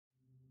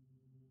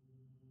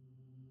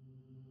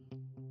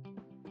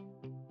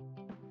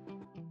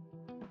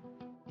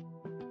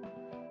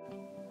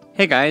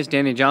Hey guys,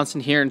 Danny Johnson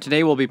here, and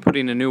today we'll be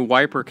putting a new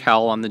wiper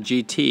cowl on the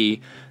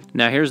GT.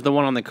 Now here's the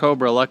one on the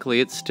Cobra.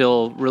 Luckily it's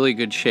still really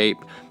good shape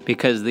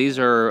because these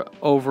are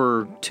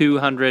over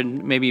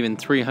 $200, maybe even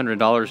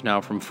 $300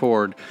 now from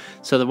Ford.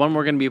 So the one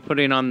we're going to be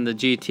putting on the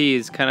GT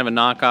is kind of a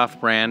knockoff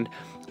brand.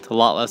 It's a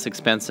lot less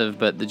expensive,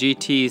 but the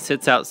GT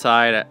sits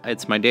outside.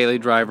 It's my daily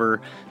driver,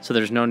 so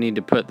there's no need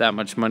to put that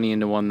much money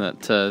into one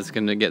that is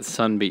going to get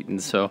sunbeaten.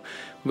 So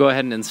we'll go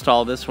ahead and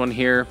install this one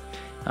here.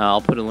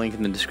 I'll put a link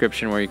in the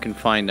description where you can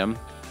find them.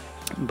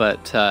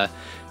 But the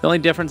only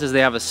difference is they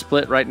have a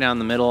split right down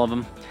the middle of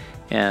them.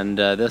 And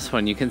this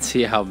one, you can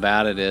see how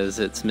bad it is.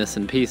 It's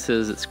missing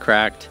pieces, it's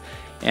cracked.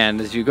 And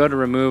as you go to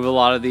remove a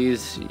lot of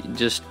these,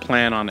 just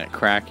plan on it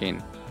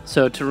cracking.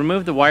 So to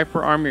remove the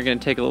wiper arm, you're going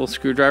to take a little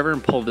screwdriver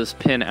and pull this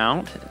pin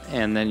out.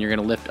 And then you're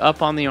going to lift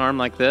up on the arm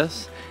like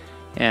this.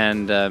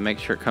 And make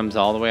sure it comes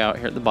all the way out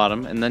here at the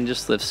bottom. And then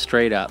just lift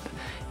straight up.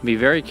 Be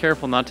very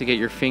careful not to get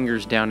your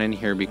fingers down in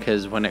here,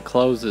 because when it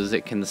closes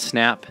it can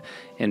snap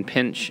and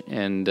pinch,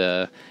 and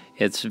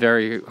it's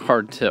very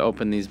hard to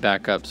open these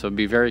back up, so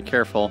be very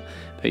careful.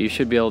 But you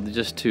should be able to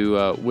just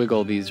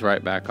wiggle these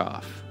right back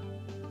off.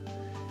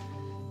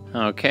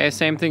 Okay,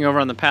 same thing over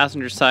on the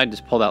passenger side.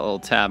 Just pull that little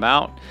tab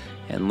out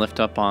and lift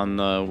up on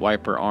the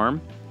wiper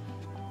arm.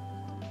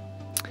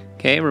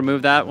 Okay,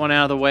 remove that one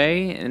out of the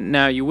way. And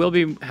now you will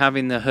be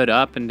having the hood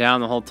up and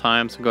down the whole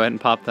time, so go ahead and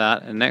pop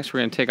that. And next we're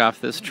going to take off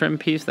this trim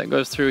piece that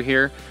goes through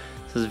here.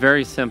 This is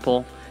very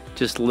simple.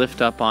 Just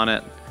lift up on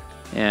it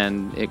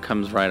and it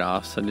comes right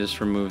off, so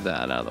just remove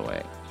that out of the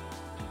way.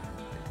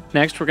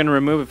 Next we're going to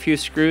remove a few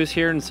screws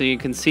here, and so you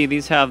can see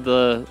these have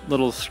the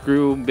little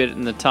screw bit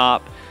in the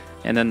top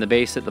and then the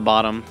base at the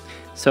bottom.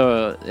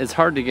 So it's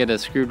hard to get a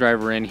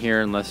screwdriver in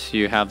here unless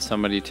you have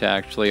somebody to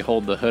actually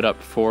hold the hood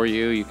up for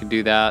you. You can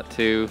do that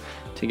too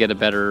to get a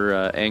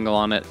better angle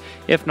on it.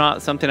 If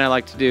not, something I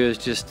like to do is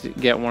just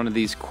get one of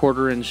these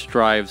 1/4-inch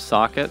drive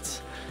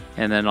sockets,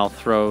 and then I'll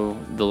throw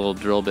the little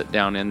drill bit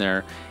down in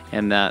there,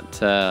 and that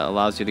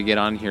allows you to get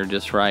on here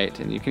just right.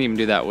 And you can even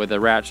do that with a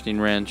ratcheting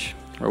wrench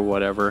or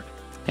whatever.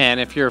 And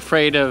if you're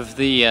afraid of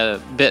the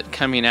bit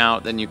coming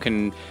out, then you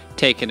can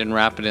take it and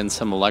wrap it in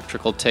some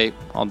electrical tape.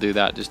 I'll do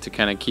that just to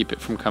kind of keep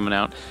it from coming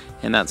out,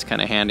 and that's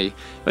kind of handy.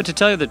 But to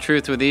tell you the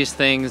truth, with these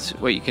things,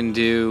 what you can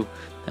do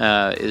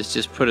is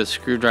just put a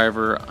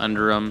screwdriver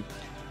under them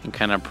and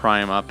kind of pry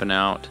them up and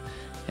out,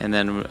 and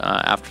then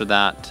after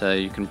that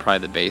you can pry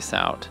the base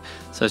out.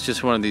 So it's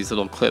just one of these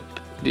little clip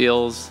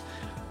deals.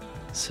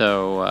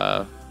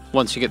 So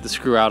once you get the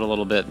screw out a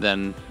little bit,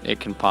 then it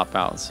can pop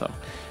out. So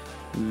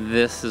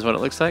this is what it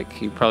looks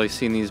like. You've probably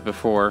seen these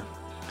before.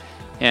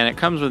 And it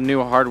comes with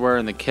new hardware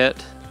in the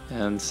kit,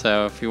 and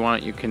so if you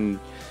want, you can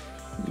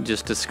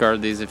just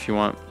discard these if you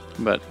want,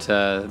 but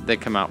they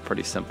come out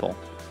pretty simple.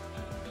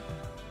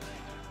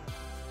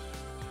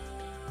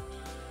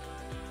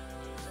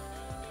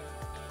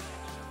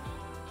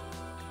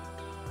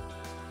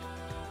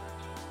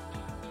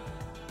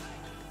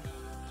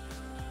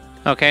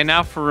 Okay,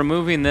 now for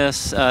removing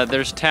this,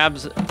 there's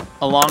tabs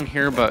along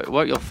here, but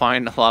what you'll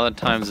find a lot of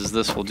times is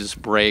this will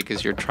just break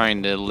as you're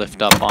trying to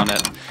lift up on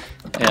it.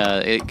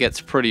 It gets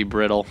pretty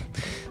brittle,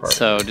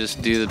 so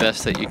just do the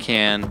best that you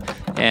can,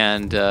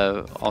 and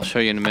I'll show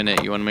you in a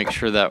minute. You want to make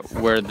sure that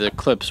where the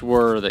clips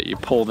were, that you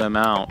pull them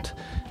out,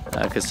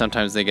 because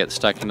sometimes they get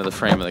stuck into the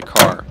frame of the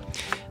car.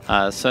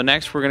 So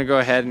next we're going to go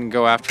ahead and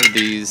go after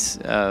these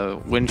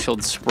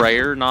windshield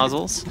sprayer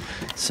nozzles.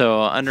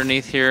 So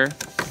underneath here,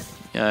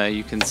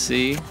 you can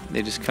see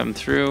they just come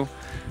through,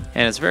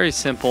 and it's very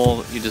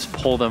simple. You just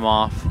pull them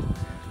off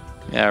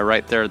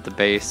right there at the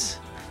base.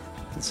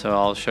 And so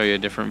I'll show you a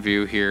different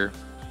view here.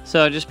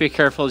 So just be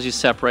careful as you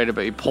separate it,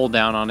 but you pull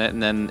down on it,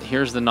 and then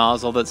here's the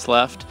nozzle that's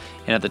left,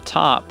 and at the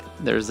top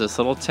there's this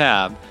little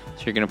tab.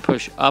 So you're going to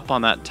push up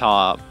on that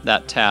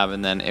tab,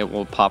 and then it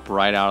will pop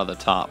right out of the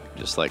top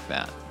just like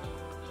that.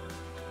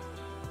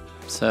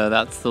 So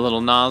that's the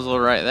little nozzle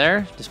right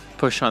there. Just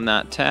push on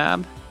that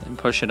tab and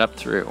push it up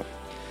through.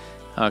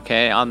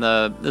 Okay,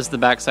 this is the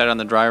back side. On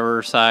the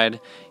driver's side,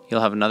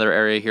 you'll have another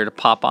area here to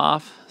pop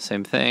off.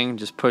 Same thing,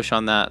 just push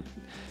on that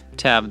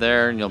tab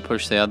there, and you'll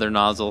push the other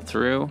nozzle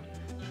through.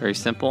 Very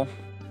simple.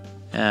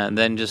 And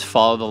then just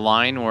follow the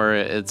line where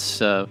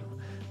it's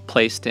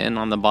placed in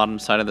on the bottom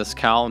side of this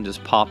cowl, and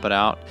just pop it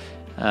out.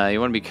 You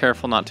want to be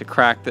careful not to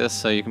crack this,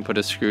 so you can put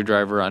a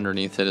screwdriver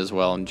underneath it as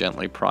well and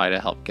gently pry to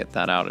help get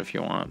that out if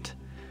you want.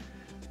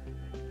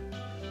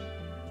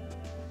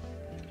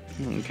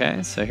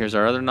 Okay, so here's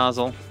our other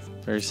nozzle.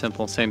 Very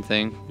simple, same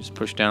thing. Just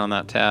push down on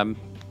that tab,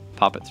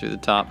 pop it through the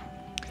top.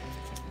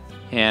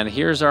 And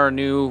here's our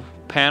new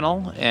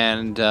panel,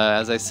 and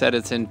as I said,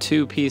 it's in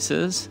 2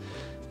 pieces,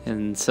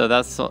 and so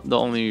that's the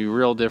only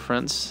real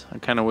difference. I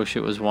kind of wish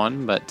it was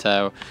one, but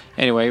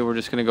anyway, we're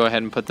just going to go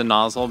ahead and put the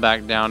nozzle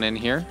back down in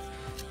here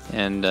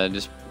and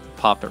just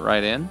pop it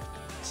right in.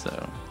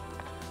 So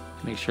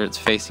make sure it's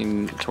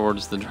facing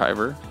towards the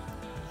driver.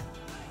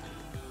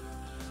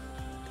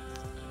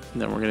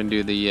 And then we're going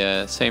to do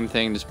the same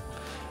thing, just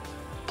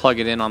plug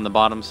it in on the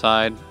bottom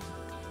side.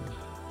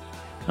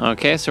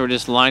 Okay, so we're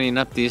just lining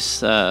up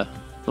these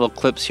little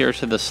clips here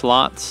to the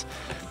slots,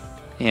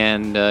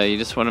 and you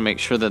just want to make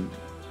sure that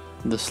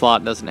the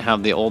slot doesn't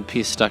have the old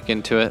piece stuck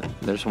into it.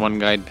 There's one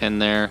guide pin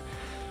there,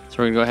 so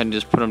we're gonna go ahead and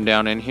just put them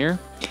down in here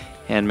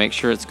and make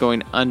sure it's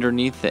going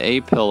underneath the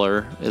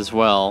A-pillar as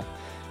well.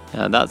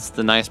 That's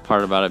the nice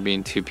part about it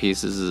being two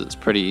pieces, is it's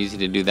pretty easy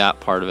to do that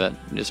part of it.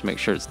 Just make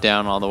sure it's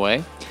down all the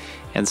way.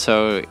 And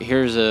so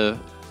here's a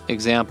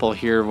example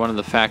here. One of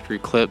the factory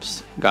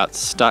clips got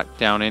stuck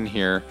down in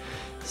here,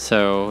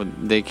 so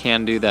they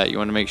can do that. You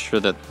want to make sure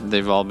that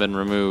they've all been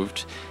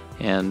removed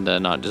and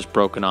not just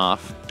broken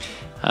off.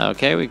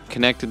 Okay, we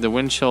connected the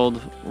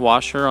windshield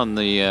washer on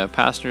the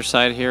passenger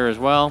side here as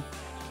well.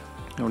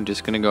 And we're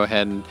just going to go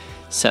ahead and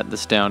set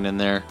this down in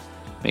there.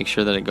 Make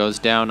sure that it goes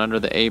down under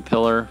the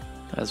A-pillar,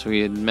 as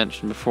we had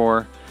mentioned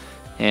before.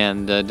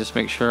 And just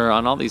make sure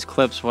on all these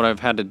clips, what I've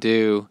had to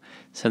do,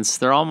 since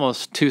they're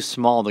almost too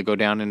small to go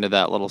down into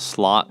that little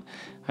slot,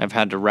 I've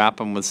had to wrap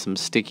them with some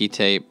sticky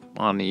tape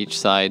on each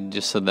side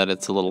just so that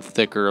it's a little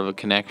thicker of a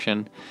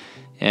connection.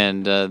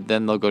 And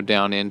then they'll go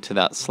down into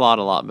that slot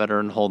a lot better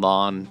and hold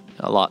on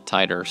a lot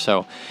tighter.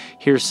 So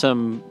here's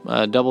some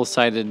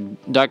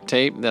double-sided duct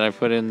tape that I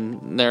put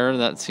in there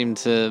that seemed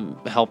to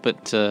help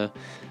it to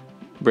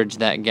bridge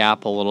that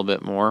gap a little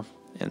bit more.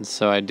 And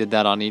so I did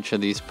that on each of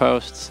these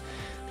posts,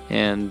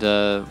 and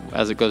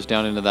as it goes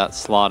down into that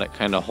slot, it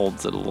kind of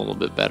holds it a little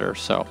bit better.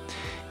 So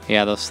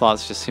yeah, those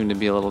slots just seem to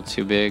be a little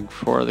too big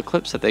for the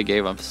clips that they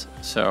gave us.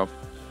 So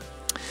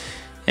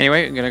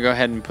anyway, I'm gonna go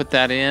ahead and put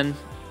that in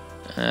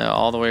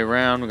all the way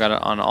around. We got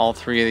it on all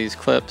three of these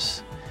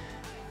clips,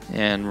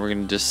 and we're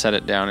gonna just set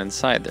it down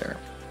inside there.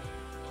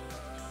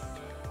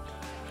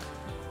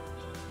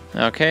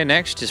 Okay,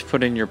 next just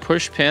put in your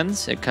push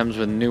pins. It comes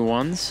with new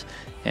ones,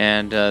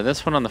 and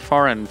this one on the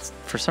far end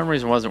for some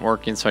reason wasn't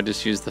working, so I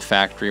just used the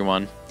factory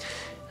one.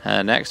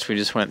 Next we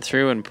just went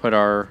through and put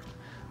our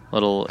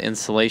little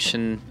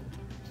insulation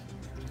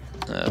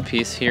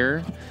piece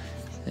here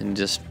and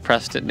just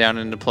pressed it down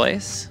into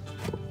place.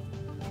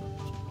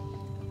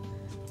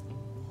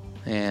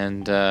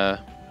 And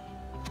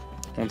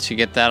once you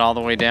get that all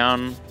the way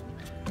down,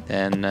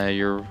 then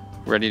you're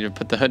ready to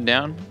put the hood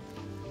down.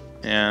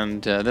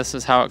 And this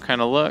is how it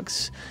kind of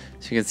looks.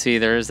 So you can see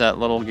there is that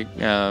little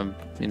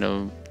you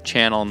know,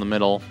 channel in the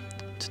middle.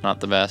 It's not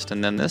the best.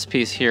 And then this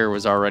piece here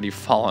was already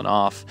fallen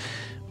off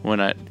when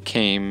it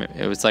came.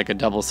 It was like a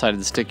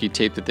double-sided sticky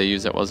tape that they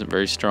used that wasn't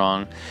very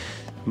strong.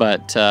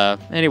 But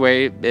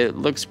anyway, it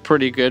looks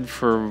pretty good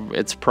for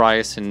its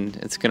price, and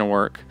it's gonna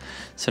work.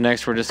 So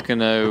next we're just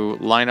gonna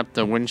line up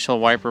the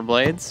windshield wiper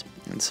blades,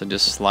 and so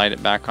just slide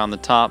it back on the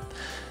top.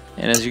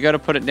 And as you go to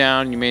put it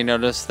down, you may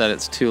notice that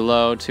it's too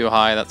low, too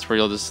high. That's where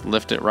you'll just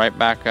lift it right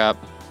back up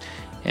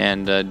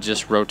and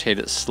just rotate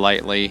it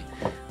slightly,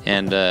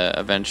 and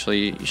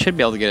eventually you should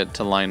be able to get it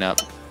to line up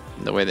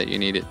the way that you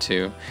need it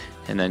to.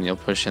 And then you'll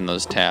push in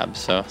those tabs.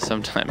 So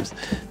sometimes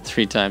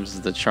 3 times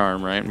is the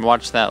charm, right? And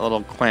watch that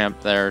little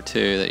clamp there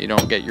too, that you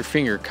don't get your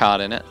finger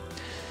caught in it.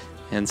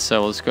 And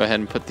so let's go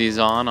ahead and put these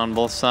on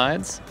both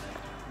sides.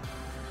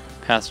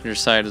 Passenger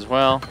side as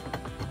well.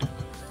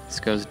 This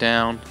goes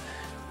down.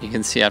 You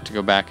can see I have to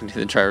go back into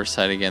the driver's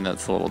side again.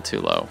 That's a little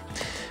too low.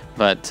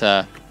 But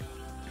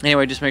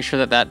anyway, just make sure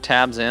that that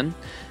tabs in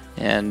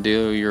and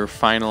do your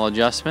final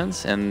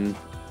adjustments. And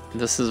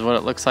this is what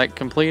it looks like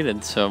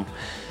completed. So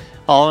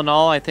all in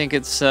all, I think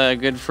it's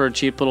good for a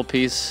cheap little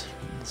piece.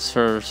 It's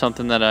for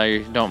something that I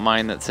don't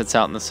mind that sits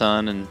out in the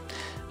sun, and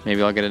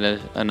maybe I'll get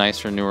a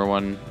nicer, newer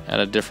one at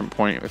a different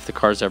point if the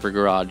car's ever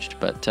garaged.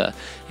 But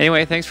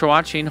anyway, thanks for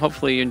watching.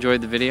 Hopefully you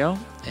enjoyed the video,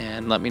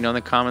 and let me know in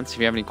the comments if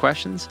you have any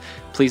questions.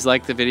 Please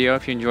like the video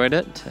if you enjoyed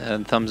it.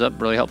 Thumbs up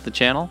really helped the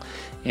channel,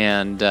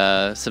 and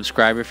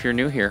subscribe if you're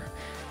new here.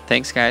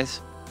 Thanks,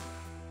 guys.